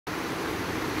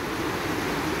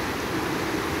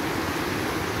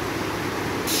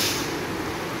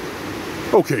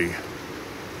Okay,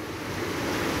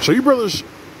 so you brothers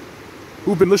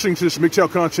who've been listening to this MGTOW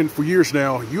content for years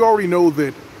now, you already know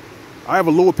that I have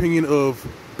a low opinion of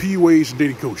PUAs and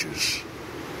dating coaches.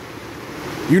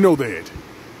 You know that.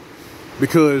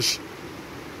 Because,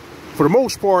 for the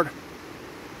most part,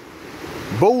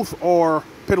 both are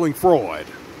peddling fraud.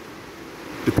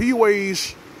 The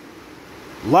PUAs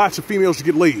lie to females to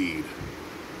get laid.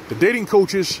 The dating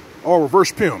coaches are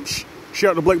reverse pimps.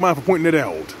 Shout out to Black Mind for pointing it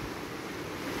out.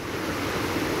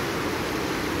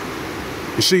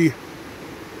 You see,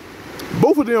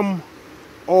 both of them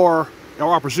are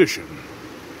our opposition.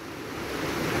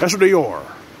 That's what they are.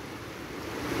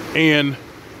 And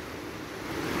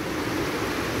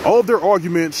all of their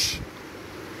arguments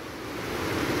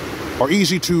are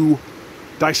easy to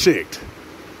dissect.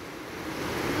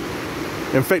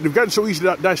 In fact, they've gotten so easy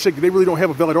to dissect that they really don't have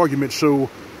a valid argument. So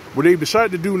what they've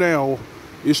decided to do now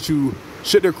is to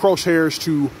set their crosshairs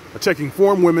to attacking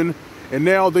foreign women. And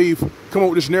now they've come up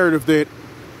with this narrative that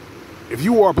if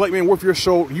you are a black man worth your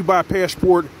salt, you buy a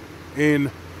passport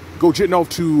and go jetting off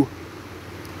to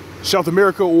South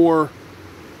America or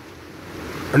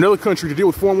another country to deal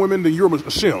with foreign women, then you're a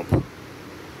simp.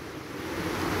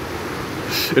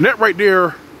 And that right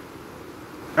there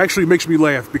actually makes me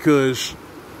laugh, because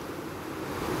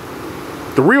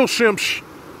the real simps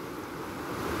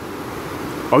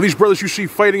are these brothers you see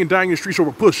fighting and dying in the streets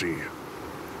over pussy.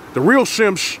 The real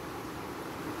simps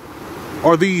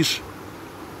are these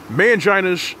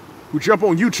manginas who jump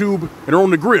on YouTube and are on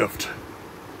the grift.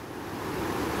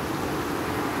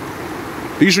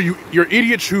 These are your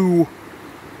idiots who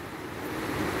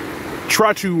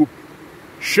try to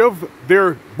shove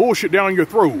their bullshit down your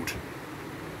throat.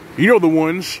 You know the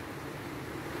ones.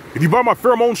 If you buy my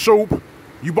pheromone soap,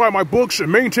 you buy my books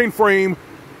and maintain frame,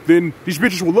 then these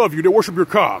bitches will love you. They'll worship your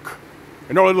cock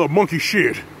and all that little monkey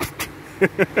shit.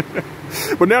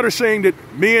 But now they're saying that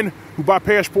men who buy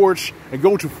passports and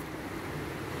go to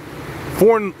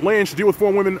foreign lands to deal with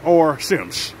foreign women are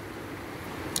simps.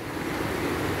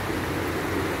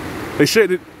 They said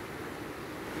that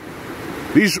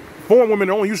these foreign women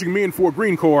are only using men for a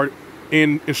green card,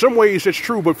 and in some ways that's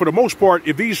true, but for the most part,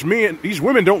 if these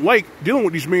women don't like dealing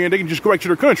with these men, they can just go back to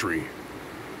their country.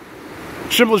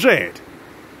 Simple as that.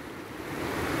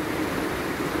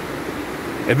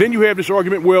 And then you have this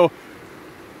argument, well,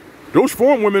 those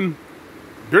foreign women,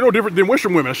 they're no different than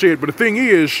Western women. I said, but the thing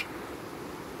is,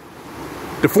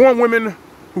 the foreign women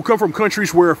who come from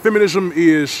countries where feminism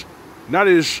is not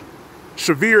as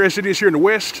severe as it is here in the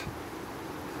West,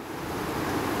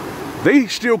 they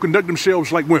still conduct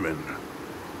themselves like women.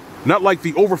 Not like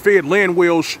the overfed land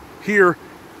whales here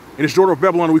in this daughter of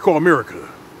Babylon that we call America.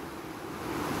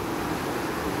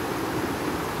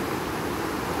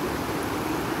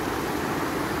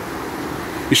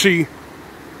 You see,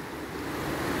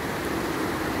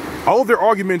 all of their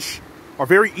arguments are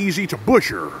very easy to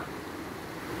butcher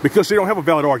because they don't have a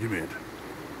valid argument.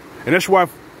 And that's why,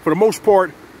 for the most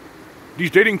part,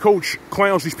 these dating coach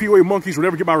clowns, these PUA monkeys will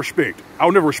never get my respect.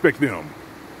 I'll never respect them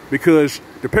because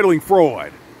they're peddling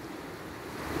fraud.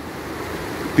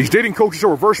 These dating coaches are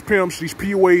reverse pimps. These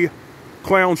PUA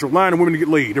clowns are lying to women to get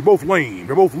laid. They're both lame.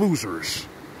 They're both losers.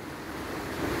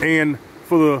 And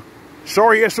for the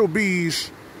sorry SOBs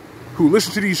who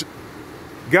listen to these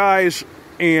guys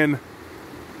and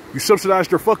you subsidize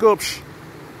their fuck-ups,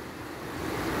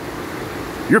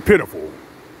 you're pitiful.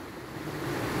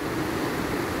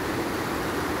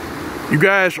 You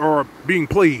guys are being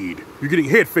played. You're getting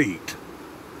head faked.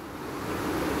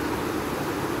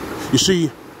 You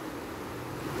see,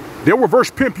 they'll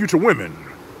reverse pimp you to women.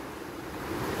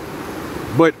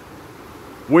 But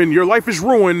when your life is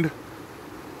ruined,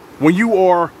 when you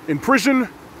are in prison,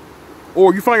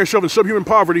 or you find yourself in subhuman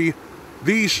poverty,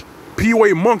 these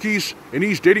PUA monkeys and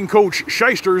these dating coach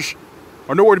shysters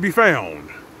are nowhere to be found.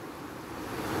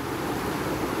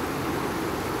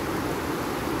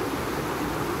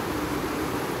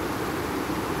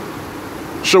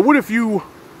 So what if you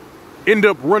end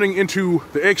up running into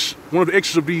one of the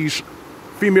exes of these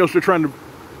females they're trying to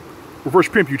reverse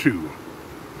pimp you to?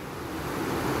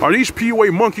 Are these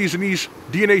PUA monkeys and these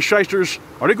DNA shysters,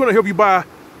 are they going to help you buy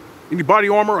any body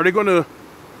armor? Are they going to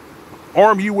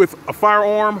arm you with a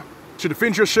firearm to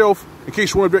defend yourself in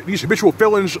case one of these habitual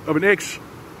felons of an ex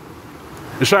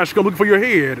decides to come looking for your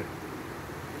head?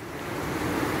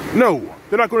 No,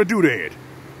 they're not going to do that.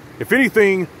 If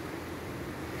anything,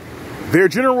 their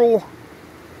general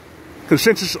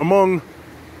consensus among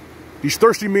these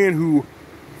thirsty men who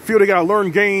feel they gotta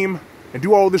learn game and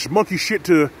do all this monkey shit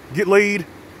to get laid,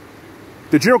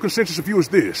 the general consensus of you is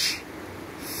this: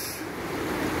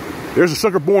 there's a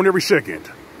sucker born every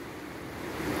second.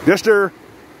 That's their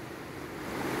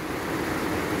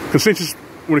consensus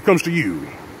when it comes to you.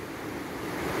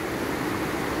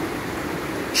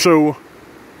 So,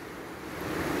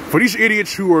 for these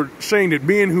idiots who are saying that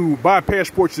men who buy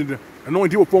passports and only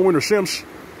deal with foreign or Simps,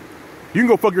 you can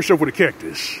go fuck yourself with a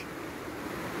cactus.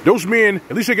 Those men,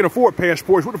 at least they can afford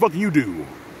passports. What the fuck can you do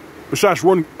besides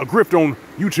run a grift on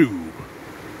YouTube?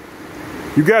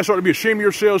 You guys ought to be ashamed of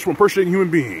yourselves for impersonating human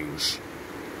beings.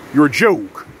 You're a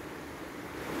joke.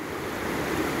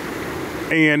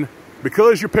 And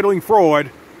because you're peddling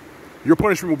fraud, your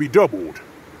punishment will be doubled.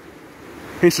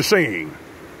 Hence the saying,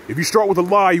 if you start with a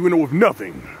lie, you end up with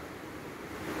nothing.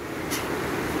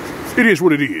 It is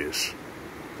what it is.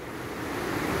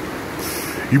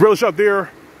 You brothers out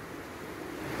there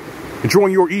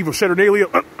enjoying your eve of Saturnalia,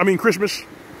 Christmas,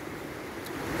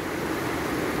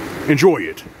 enjoy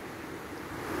it.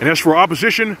 And as for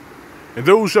opposition, and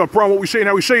those problem what we say and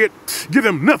how we say it, give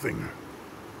them nothing.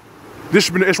 This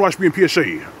has been the SYSBM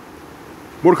PSA.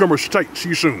 More to come, tight. See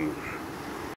you soon.